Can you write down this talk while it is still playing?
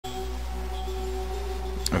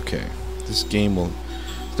Okay, this game will...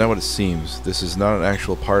 It's not what it seems. This is not an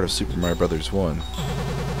actual part of Super Mario Bros. 1.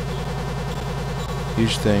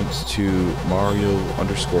 Huge thanks to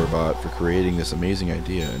Mario_bot for creating this amazing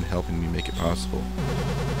idea and helping me make it possible.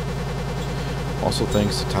 Also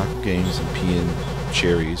thanks to Taco Games and P&Cherries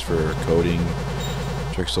Cherries for coding,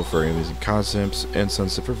 Trixel for amazing concepts, and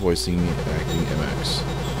Sunset for voicing and acting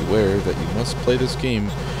MX. Beware that you must play this game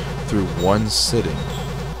through one sitting.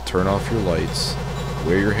 Turn off your lights,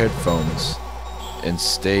 wear your headphones, and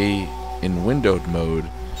stay in windowed mode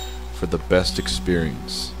for the best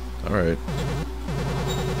experience. Alright.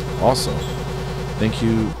 Also, thank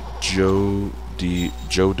you Joe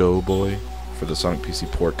Doughboy for the Sonic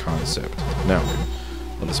PC port concept. Now,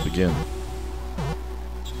 let us begin.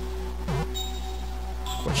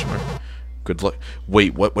 Question mark. Good luck.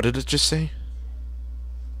 Wait, what did it just say?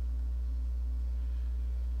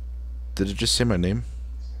 Did it just say my name?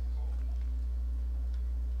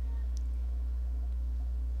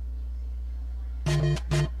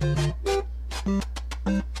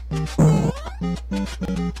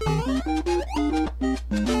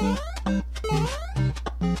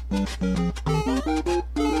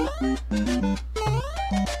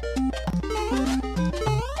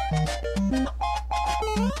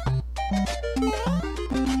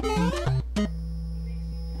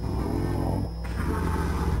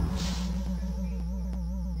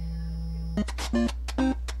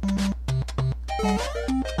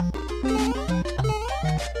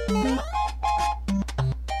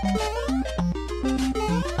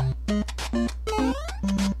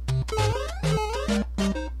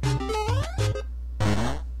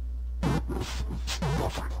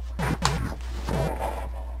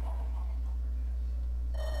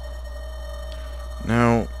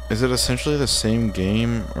 Now, is it essentially the same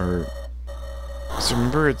game, or... 'cause I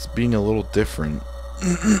remember it's being a little different.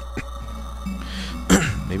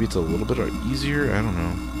 Maybe it's a little bit easier? I don't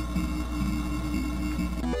know.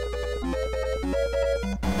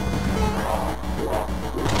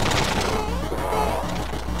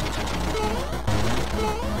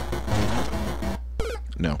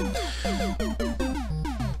 No.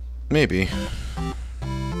 Maybe.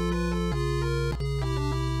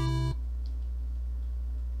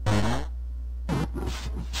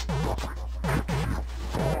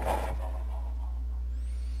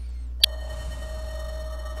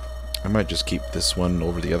 I might just keep this one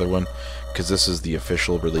over the other one, because this is the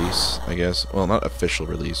official release, I guess. Well, not official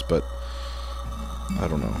release, but I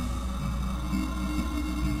don't know.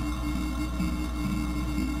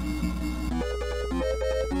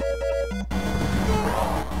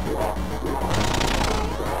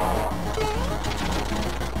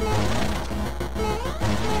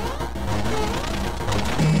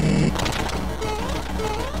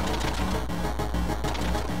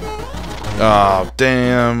 Oh,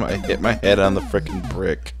 damn. I hit my head on the frickin'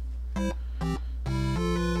 brick.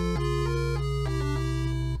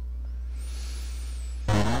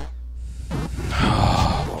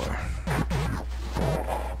 Oh, boy.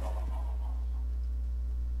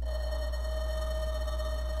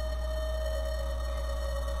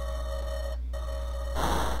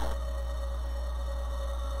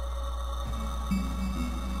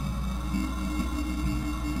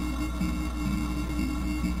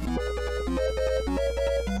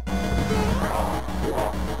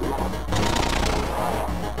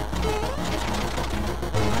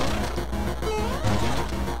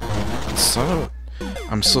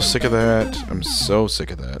 I'm so sick of that. I'm so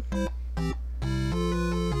sick of that.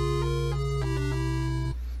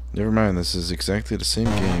 Never mind, this is exactly the same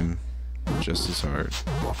game, just as hard.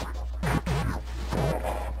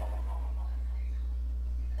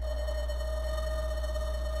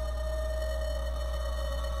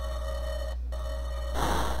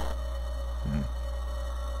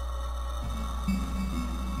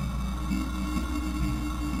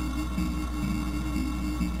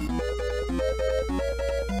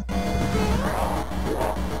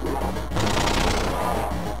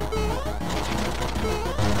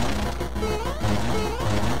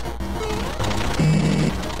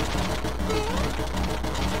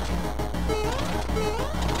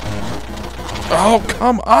 Oh,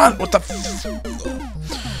 come on! What the f...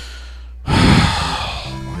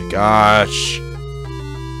 Oh my gosh.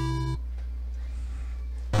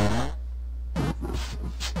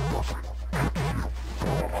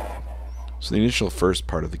 So the initial first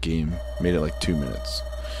part of the game made it like 2 minutes.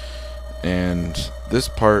 And this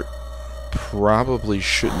part probably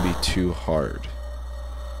shouldn't be too hard.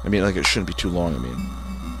 I mean, like, it shouldn't be too long, I mean.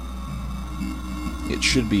 It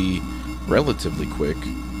should be relatively quick.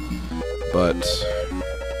 But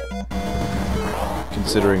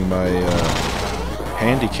considering my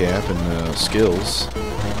handicap and skills.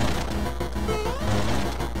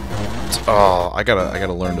 Oh, I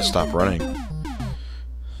gotta learn to stop running.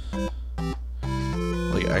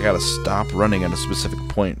 Like, I gotta stop running at a specific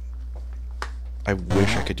point. I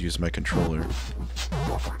wish I could use my controller.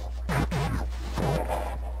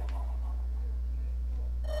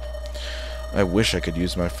 I wish I could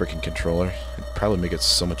use my freaking controller. It'd probably make it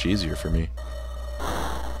so much easier for me.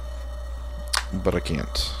 But I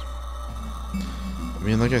can't. I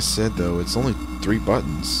mean, like I said, though, it's only 3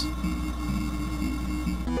 buttons.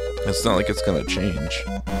 It's not like it's gonna change.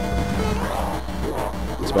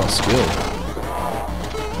 It's about skill,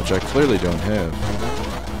 which I clearly don't have.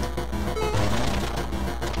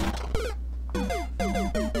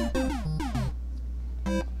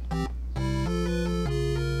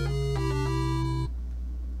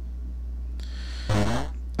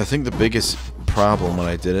 I think the biggest problem when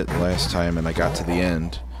I did it last time and I got to the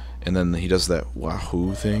end, and then he does that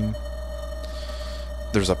wahoo thing,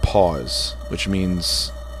 there's a pause, which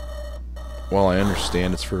means, while I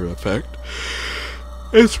understand it's for effect,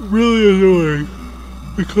 it's really annoying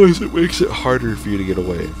because it makes it harder for you to get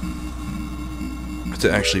away,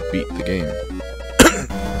 to actually beat the game.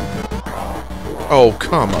 Oh,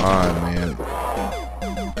 come on, man.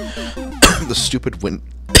 The stupid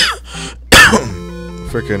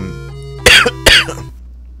frickin'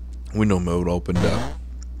 window mode opened up.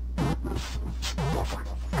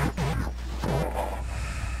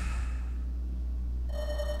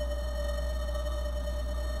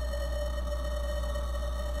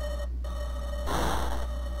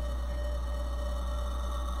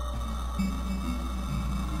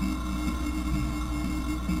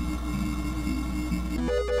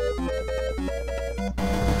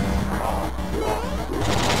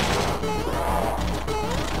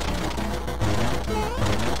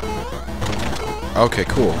 Okay,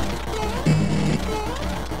 cool.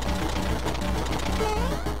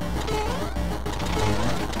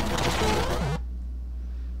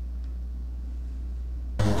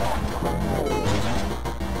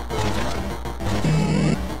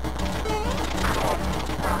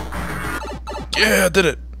 Yeah, I did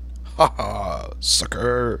it! Haha,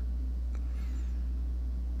 sucker!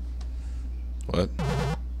 What?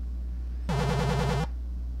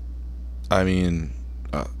 I mean,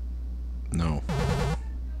 no.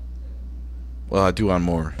 Well, I do want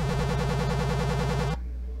more.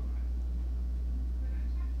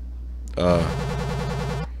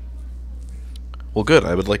 Well, good.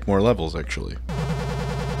 I would like more levels, actually.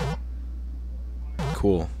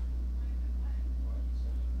 Cool.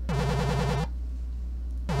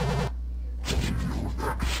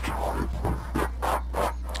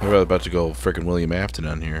 I'm about to go frickin' William Afton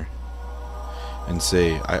on here and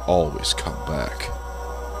say, I always come back.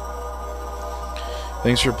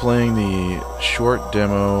 Thanks for playing the short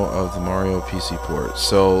demo of the Mario PC port.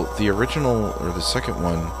 So, the original, or the second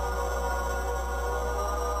one,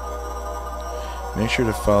 make sure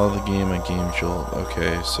to follow the game on Game Jolt.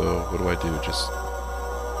 Okay, so what do I do? Just...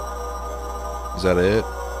 Is that it?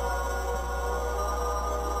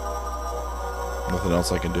 Nothing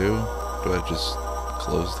else I can do? Do I just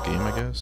close the game, I guess?